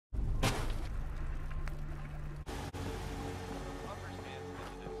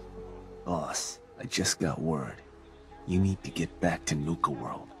Boss, I just got word. You need to get back to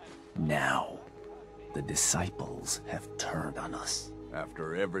Nuka-World. Now. The disciples have turned on us.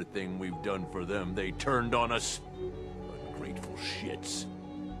 After everything we've done for them, they turned on us. Ungrateful shits.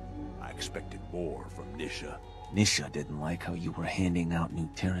 I expected more from Nisha. Nisha didn't like how you were handing out new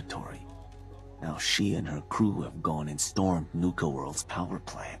territory. Now she and her crew have gone and stormed Nuka-World's power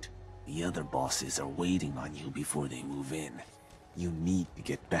plant. The other bosses are waiting on you before they move in. You need to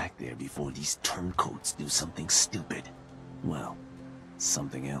get back there before these turncoats do something stupid. Well,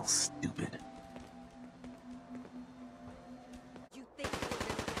 something else stupid.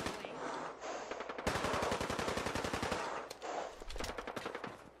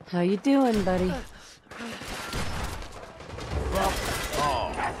 How you doing, buddy?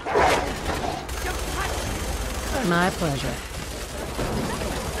 My pleasure.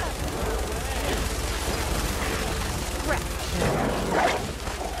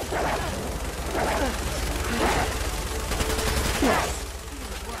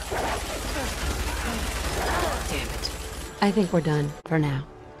 Damn it. I think we're done for now.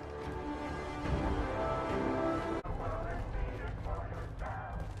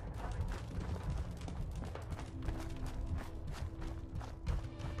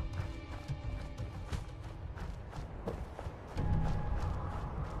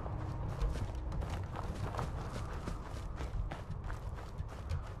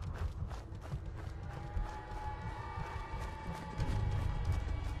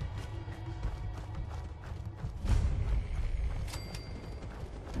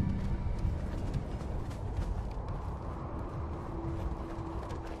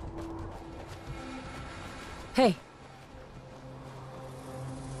 Hey.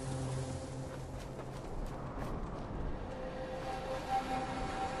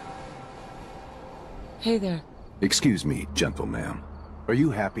 Hey there. Excuse me, gentle ma'am. Are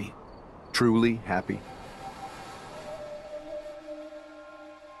you happy? Truly happy?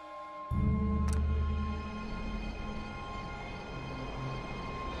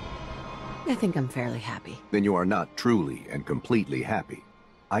 I think I'm fairly happy. Then you are not truly and completely happy.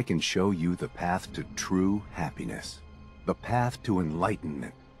 I can show you the path to true happiness. The path to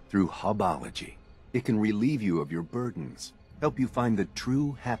enlightenment through hubology. It can relieve you of your burdens, help you find the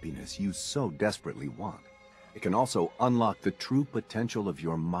true happiness you so desperately want. It can also unlock the true potential of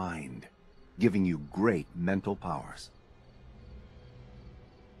your mind, giving you great mental powers.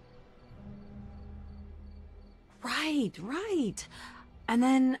 Right. And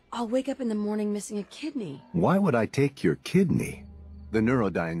then I'll wake up in the morning missing a kidney. Why would I take your kidney? The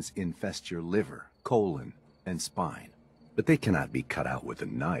neurodynes infest your liver, colon, and spine, but they cannot be cut out with a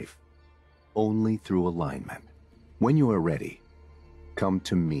knife. Only through alignment. When you are ready, come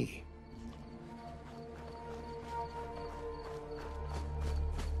to me.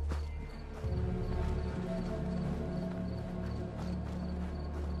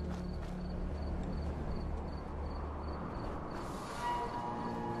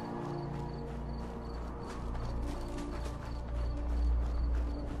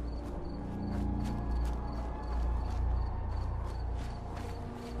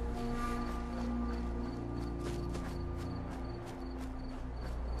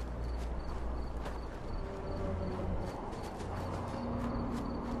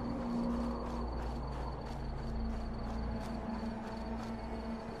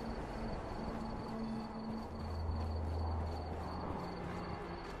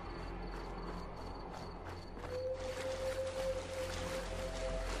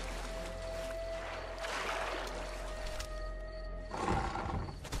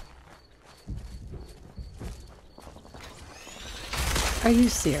 Are you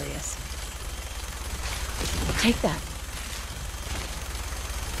serious? Take that.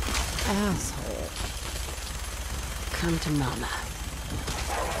 Asshole. Come to mama.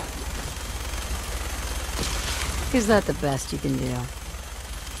 Is that the best you can do?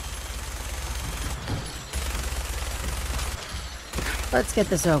 Let's get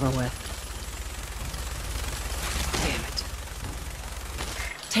this over with. Damn it.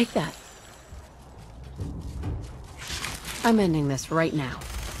 Take that. I'm ending this right now.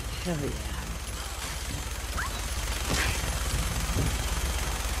 Hell yeah.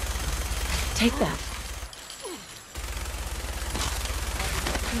 Take that.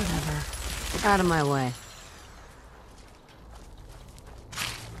 Whatever. Out of my way.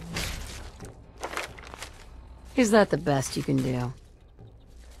 Is that the best you can do?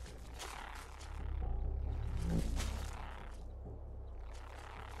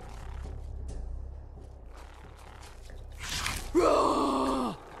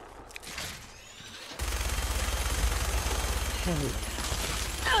 Hell yeah.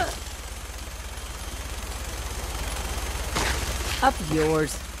 Up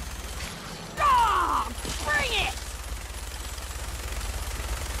yours. Ah! Bring it!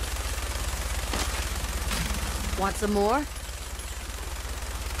 Want some more?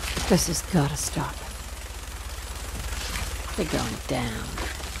 This has gotta stop. They're going down.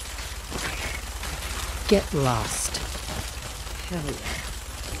 Get lost. Hell yeah.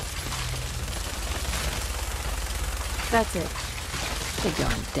 That's it. They're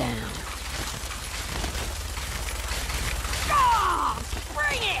going down. Ah!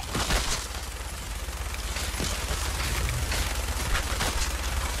 Bring it!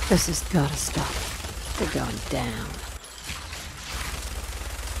 This has gotta stop. They're going down.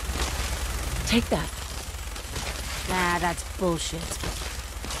 Take that. Nah, that's bullshit.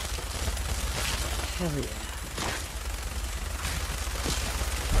 Hell yeah.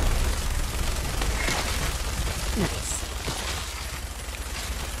 Nice.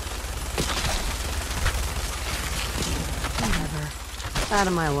 Whatever. Out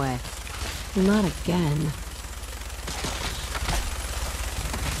of my way. Not again.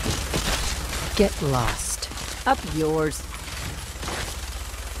 Get lost. Up yours.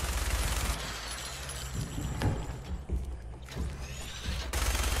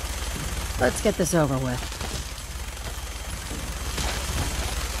 Let's get this over with.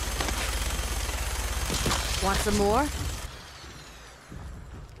 Want some more?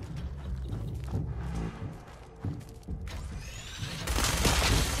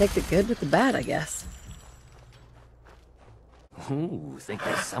 Take the good with the bad, I guess. Ooh, think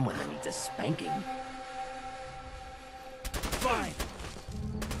there's someone that needs a spanking. Fine.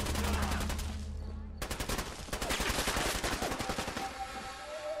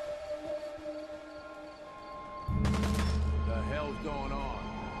 The hell's going on?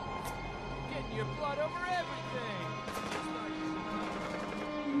 Getting your blood over everything!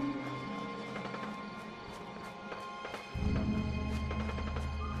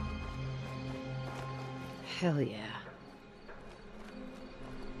 Hell yeah.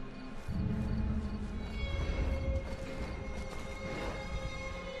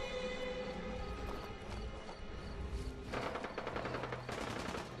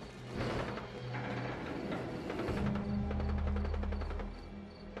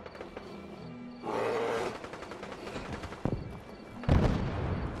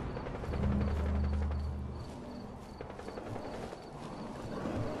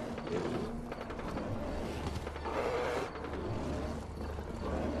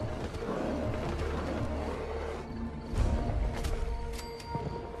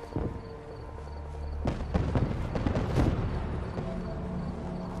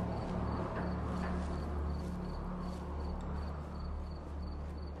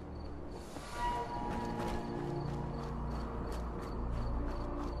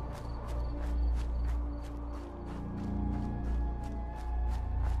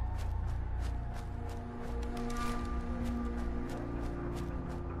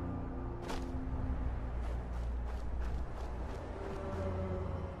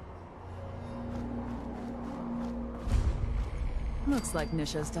 Looks like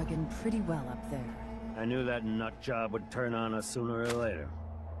Nisha's dug in pretty well up there. I knew that nut job would turn on us sooner or later.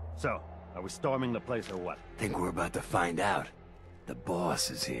 So, are we storming the place or what? Think we're about to find out. The boss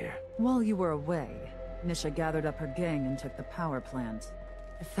is here. While you were away, Nisha gathered up her gang and took the power plant.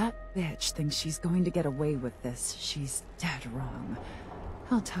 If that bitch thinks she's going to get away with this, she's dead wrong.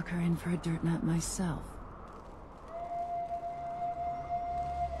 I'll tuck her in for a dirt nap myself.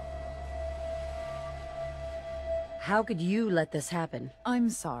 How could you let this happen? I'm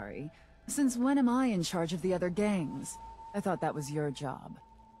sorry. Since when am I in charge of the other gangs? I thought that was your job.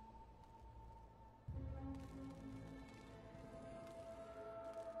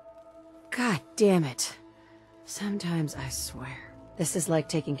 God damn it. Sometimes I swear, this is like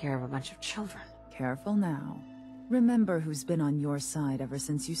taking care of a bunch of children. Careful now. Remember who's been on your side ever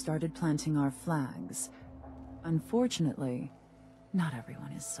since you started planting our flags. Unfortunately, not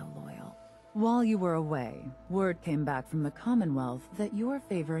everyone is so loyal. While you were away, word came back from the Commonwealth that you're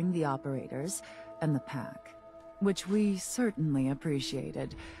favoring the operators and the pack, which we certainly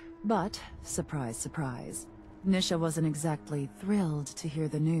appreciated. But, surprise, surprise, Nisha wasn't exactly thrilled to hear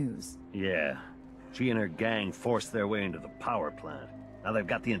the news. Yeah. She and her gang forced their way into the power plant. Now they've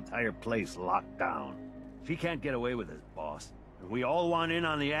got the entire place locked down. She can't get away with this, boss. And we all want in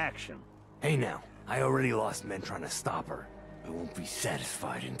on the action. Hey now, I already lost men trying to stop her. I won't be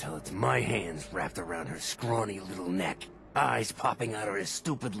satisfied until it's my hands wrapped around her scrawny little neck, eyes popping out of her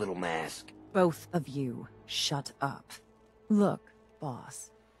stupid little mask. Both of you, shut up. Look,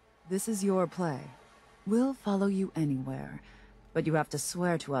 boss, this is your play. We'll follow you anywhere, but you have to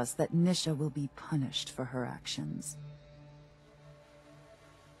swear to us that Nisha will be punished for her actions.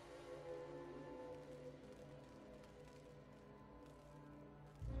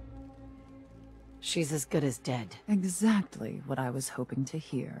 She's as good as dead. Exactly what I was hoping to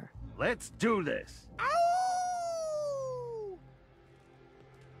hear. Let's do this!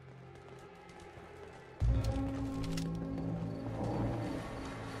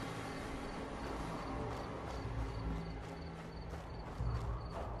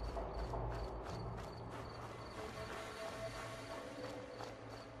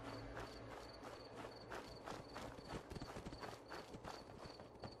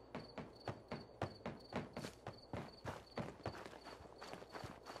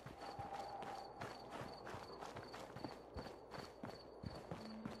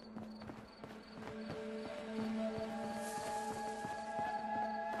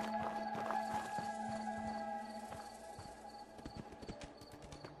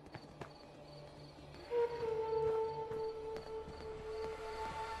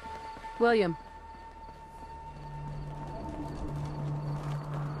 William.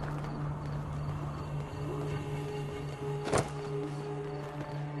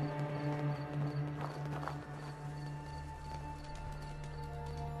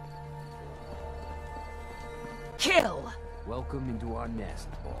 Kill! Welcome into our nest,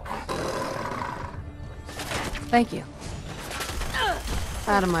 boss. Thank you.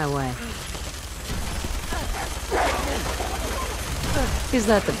 Out of my way. Is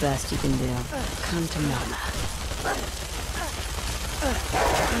that the best you can do? Come to mama.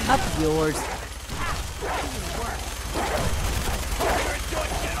 Up yours.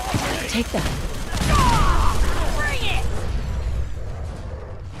 Take that. Bring it!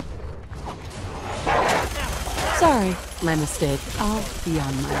 Sorry, my mistake. I'll be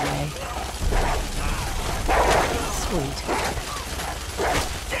on my way. Sweet.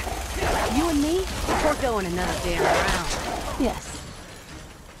 You and me? We're going another damn round. Yes.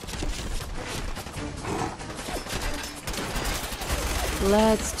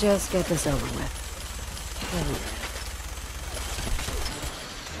 Let's just get this over with.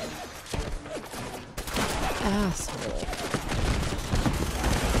 Asshole.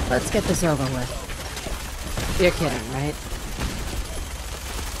 Let's get this over with. You're kidding, right?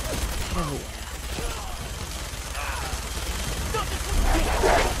 Hell yeah.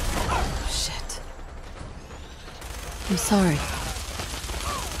 Shit. I'm sorry.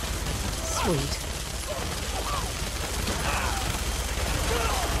 Sweet.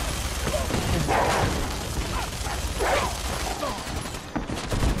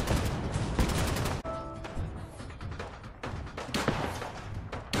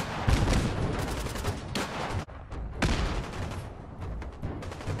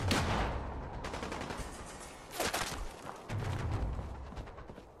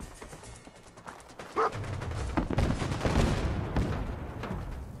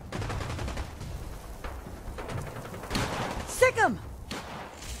 Sick 'em!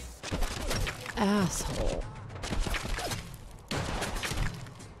 Asshole.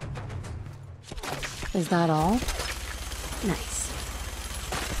 Is that all? Nice.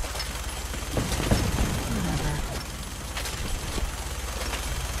 Whatever.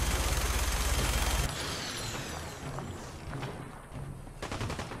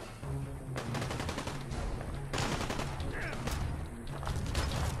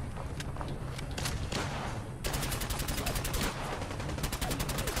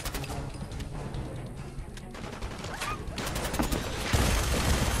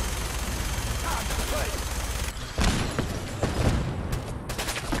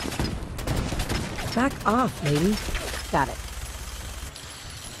 Back off, lady. Got it.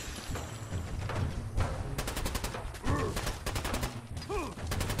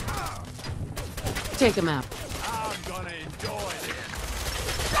 Take him out. I'm gonna enjoy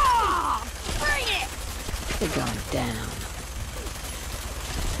this. Ah! Bring it! They're going down.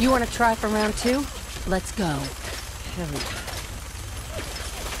 You want to try for round 2? Let's go. Hell yeah.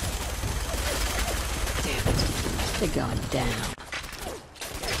 Damn it. They're going down.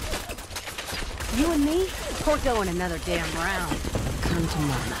 You and me? We're going another damn round. Come to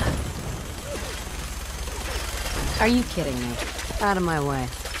mama. Are you kidding me? Out of my way.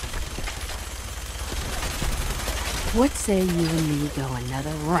 What say you and me go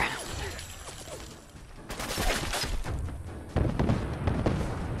another round?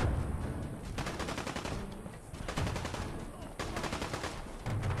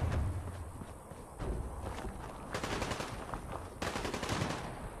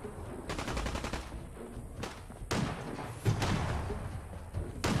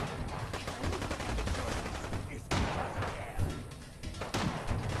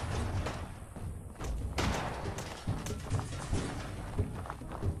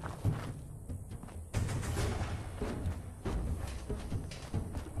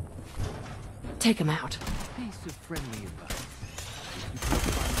 Take him out. Be so friendly about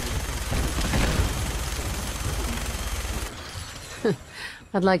it.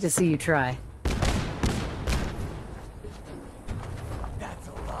 I'd like to see you try. That's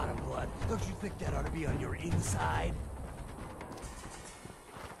a lot of blood. Don't you think that ought to be on your inside?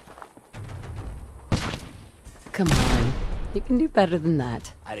 Come on. You can do better than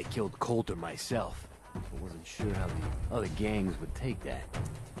that. I'd have killed Coulter myself. I wasn't sure how the other gangs would take that.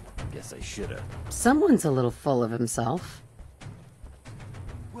 Guess I should've. Someone's a little full of himself.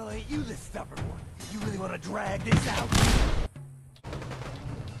 Well, ain't you the stubborn one? You really want to drag this out?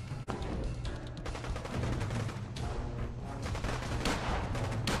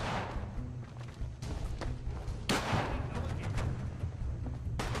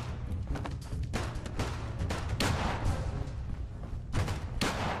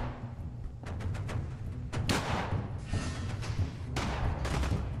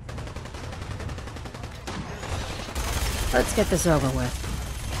 Let's get this over with.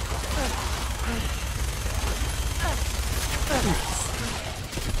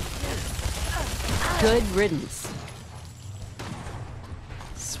 Nice. Good riddance.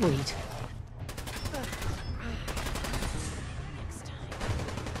 Sweet.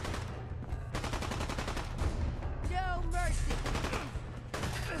 No mercy.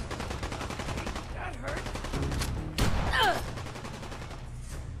 That hurt.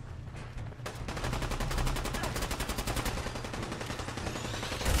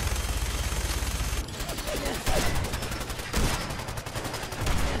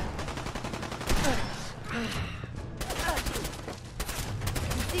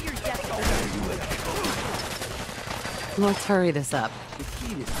 Let's hurry this up. The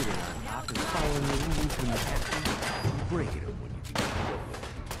key to sitting on top is following the rules from the captain. Break it up when you can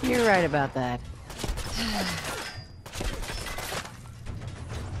get away. You're right about that.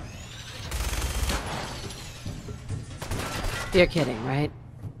 You're kidding, right?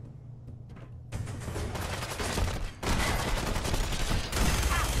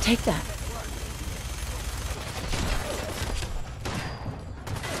 Take that.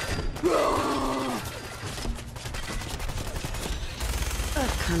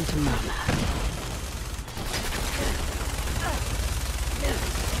 Come to mama. Yes,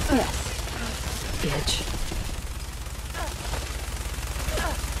 bitch.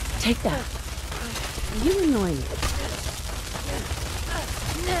 Take that. You annoy me.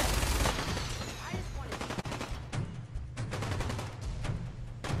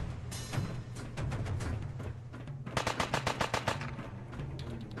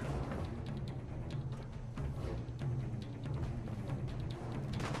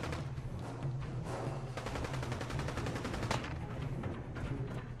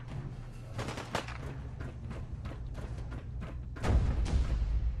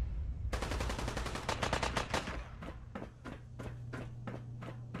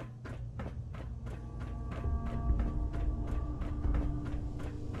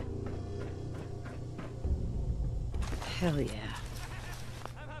 Hell yeah.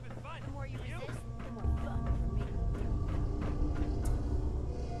 The more you resist, the more fun for me.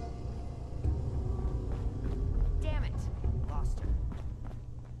 Damn it. Lost her.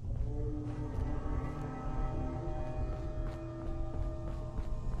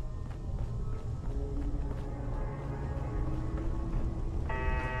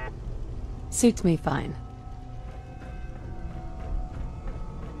 Suits me fine.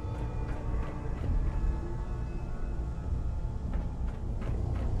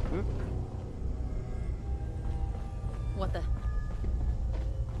 What the?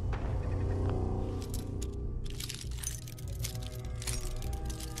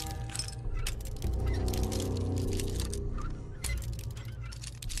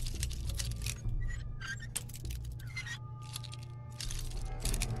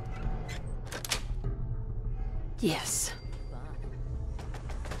 Yes.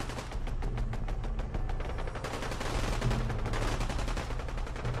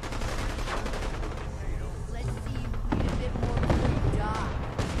 Let's see you bleed a bit more before you die.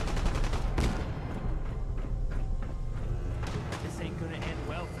 This ain't gonna end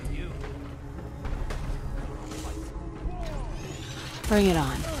well for you. Bring it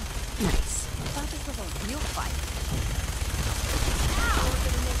on. Nice. Thought this was a real fight.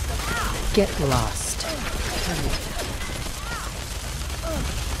 Get lost.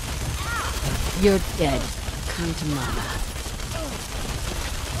 You're dead. Come to mama.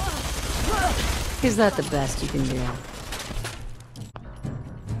 Is that the best you can do?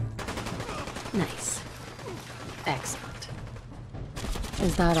 Nice. Excellent.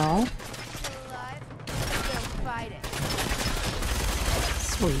 Is that all? Still alive? Still fight it.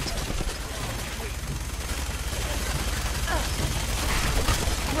 Sweet.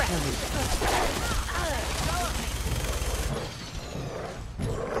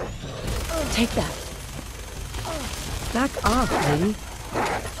 Take that. Back off, lady.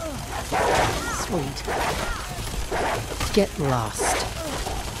 Sweet. Get lost.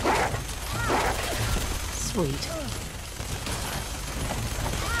 Sweet.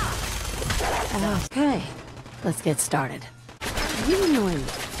 Okay, let's get started. You annoy me.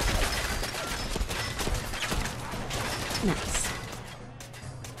 Nice.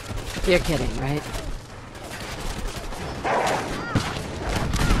 You're kidding, right?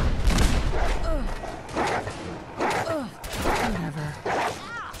 Whatever.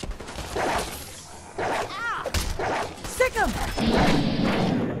 Sick 'em!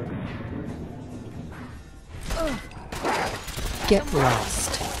 Get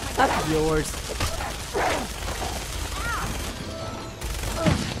lost. Up yours.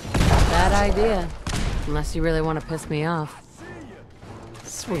 Bad idea. Unless you really want to piss me off.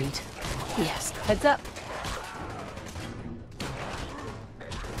 Sweet. Yes, heads up.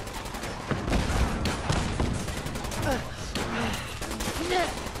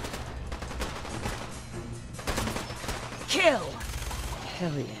 Kill!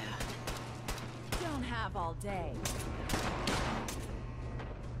 Hell yeah. Don't have all day.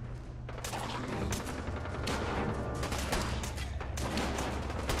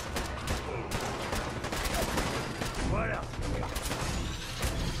 What else?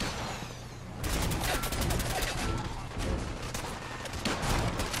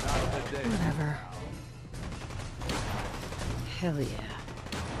 Whatever. Hell yeah.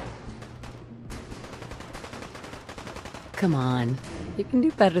 Come on. You can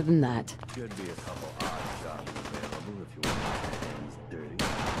do better than that. Should be a couple odd jobs available if you want your hands dirty.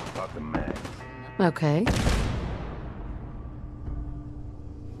 Talk to Max. Okay.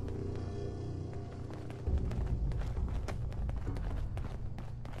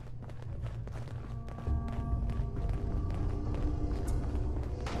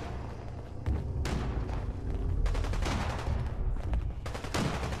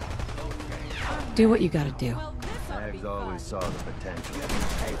 Do what you gotta do. Max always saw the potential. She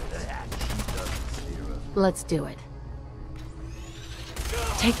doesn't steer us. Let's do it.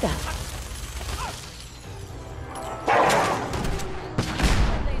 Take that.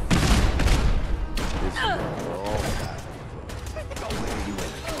 This is all.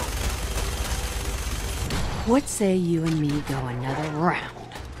 What say you and me go another round?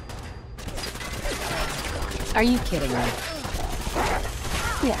 Are you kidding me?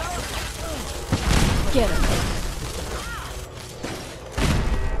 Yes. Get him.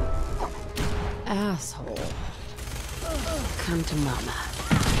 Asshole. Come to mama.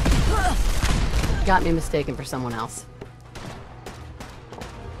 Got me mistaken for someone else.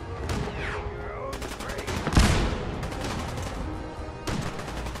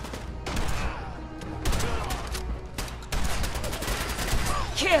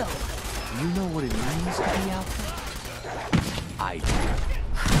 Kill! You know what it means to be out there? I do.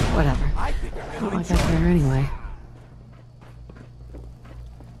 Whatever. I think I'm Not gonna like I care anyway.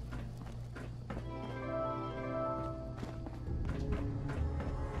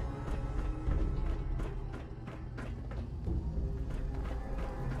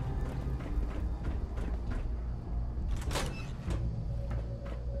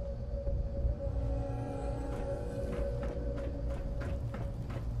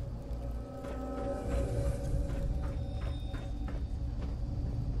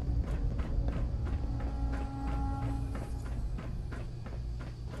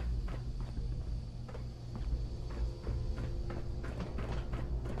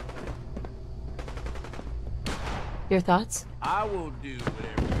 Your thoughts? I will do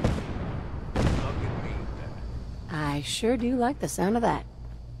whatever you do. Look at me. I sure do like the sound of that.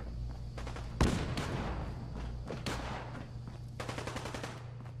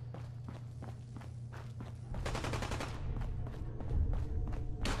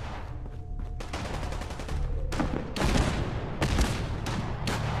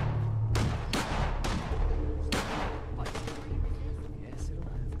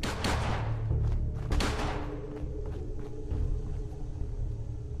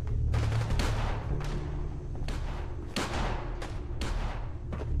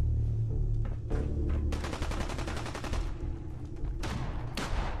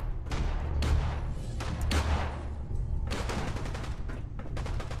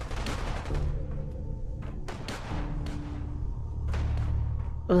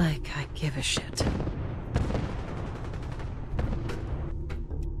 Like I give a shit.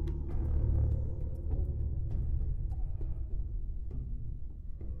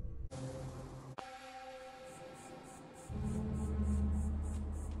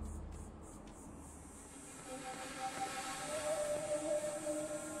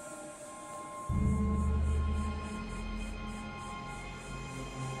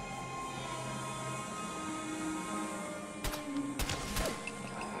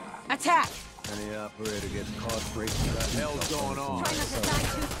 Attack! Any operator gets caught breaking What the hell's going on? Try not to die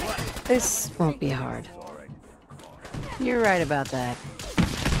too quick. This won't be hard. You're right about that.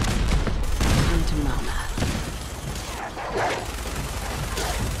 Come to Mama.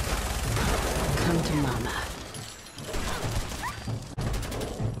 Come to Mama.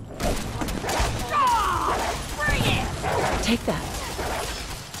 Bring it! Take that.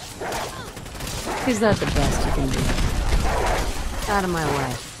 Is that the best you can do? Out of my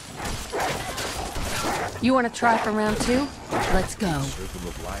way. You want to try for round 2? Let's go.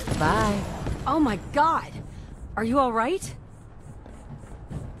 Bye. Oh my god! Are you alright?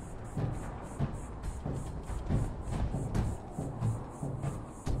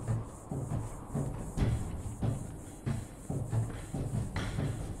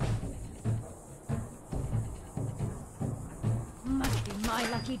 Must be my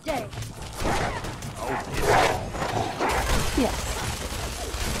lucky day. Yes.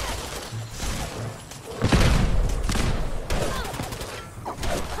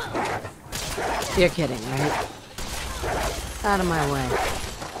 You're kidding, right? Out of my way.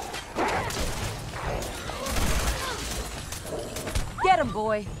 Get him,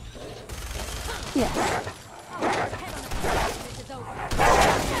 boy. Yes.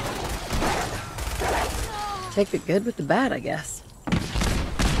 Take the good with the bad, I guess.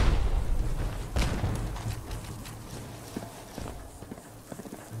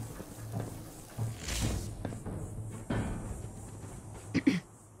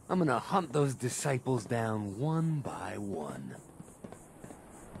 I'm gonna hunt those disciples down one by one.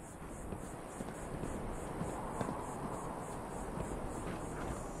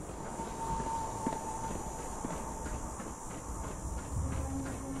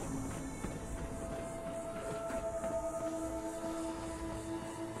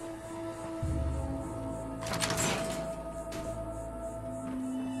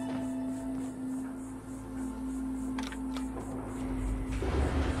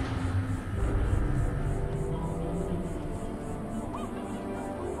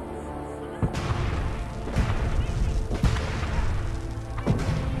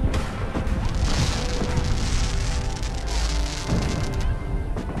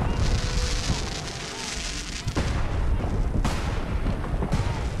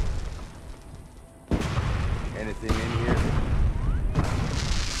 Anything in here?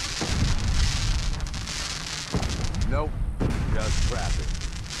 Nope. Just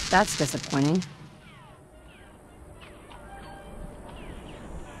traffic. That's disappointing.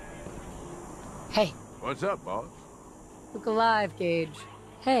 Hey, What's up, boss? look alive, Gage.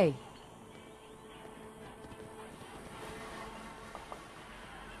 Hey,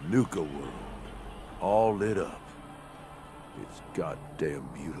 Nuka-World. All lit up. It's goddamn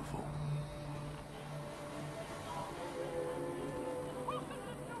beautiful.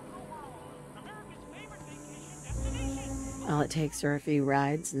 all it takes are a few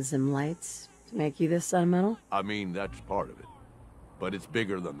rides and some lights to make you this sentimental? I mean, that's part of it. But it's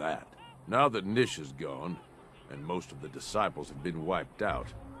bigger than that. Now that Nish is gone, and most of the disciples have been wiped out,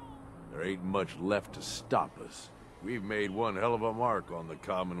 there ain't much left to stop us. We've made one hell of a mark on the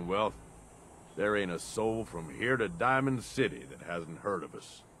Commonwealth. There ain't a soul from here to Diamond City that hasn't heard of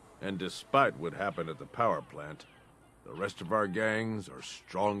us. And despite what happened at the power plant, the rest of our gangs are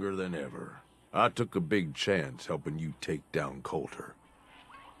stronger than ever. I took a big chance helping you take down Coulter.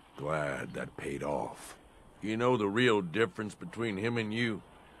 Glad that paid off. You know the real difference between him and you?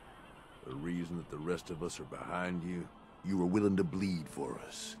 The reason that the rest of us are behind you? You were willing to bleed for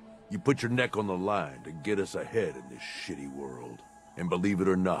us. You put your neck on the line to get us ahead in this shitty world. And believe it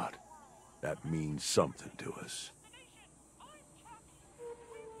or not, that means something to us.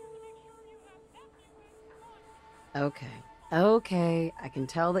 Okay, I can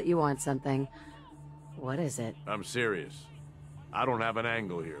tell that you want something. What is it? I'm serious. I don't have an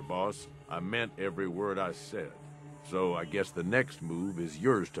angle here, boss. I meant every word I said. So I guess the next move is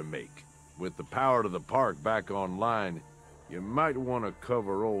yours to make. With the power to the park back online, you might want to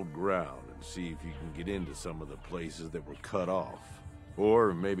cover old ground and see if you can get into some of the places that were cut off.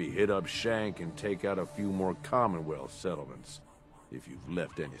 Or maybe hit up Shank and take out a few more Commonwealth settlements, if you've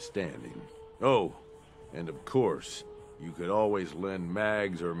left any standing. Oh, and of course, you could always lend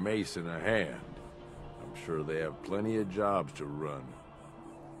Mags or Mason a hand. I'm sure they have plenty of jobs to run.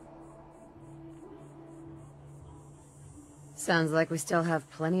 Sounds like we still have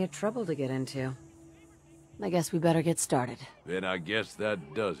plenty of trouble to get into. I guess we better get started. Then I guess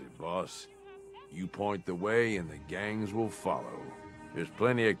that does it, boss. You point the way and the gangs will follow. There's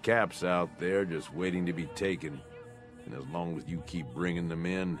plenty of caps out there just waiting to be taken. And as long as you keep bringing them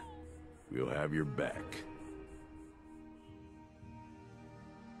in, we'll have your back.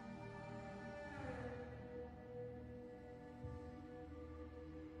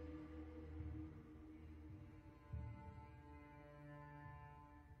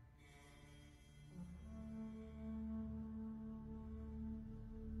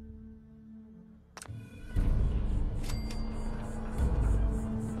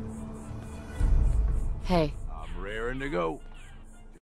 Hey, I'm raring to go.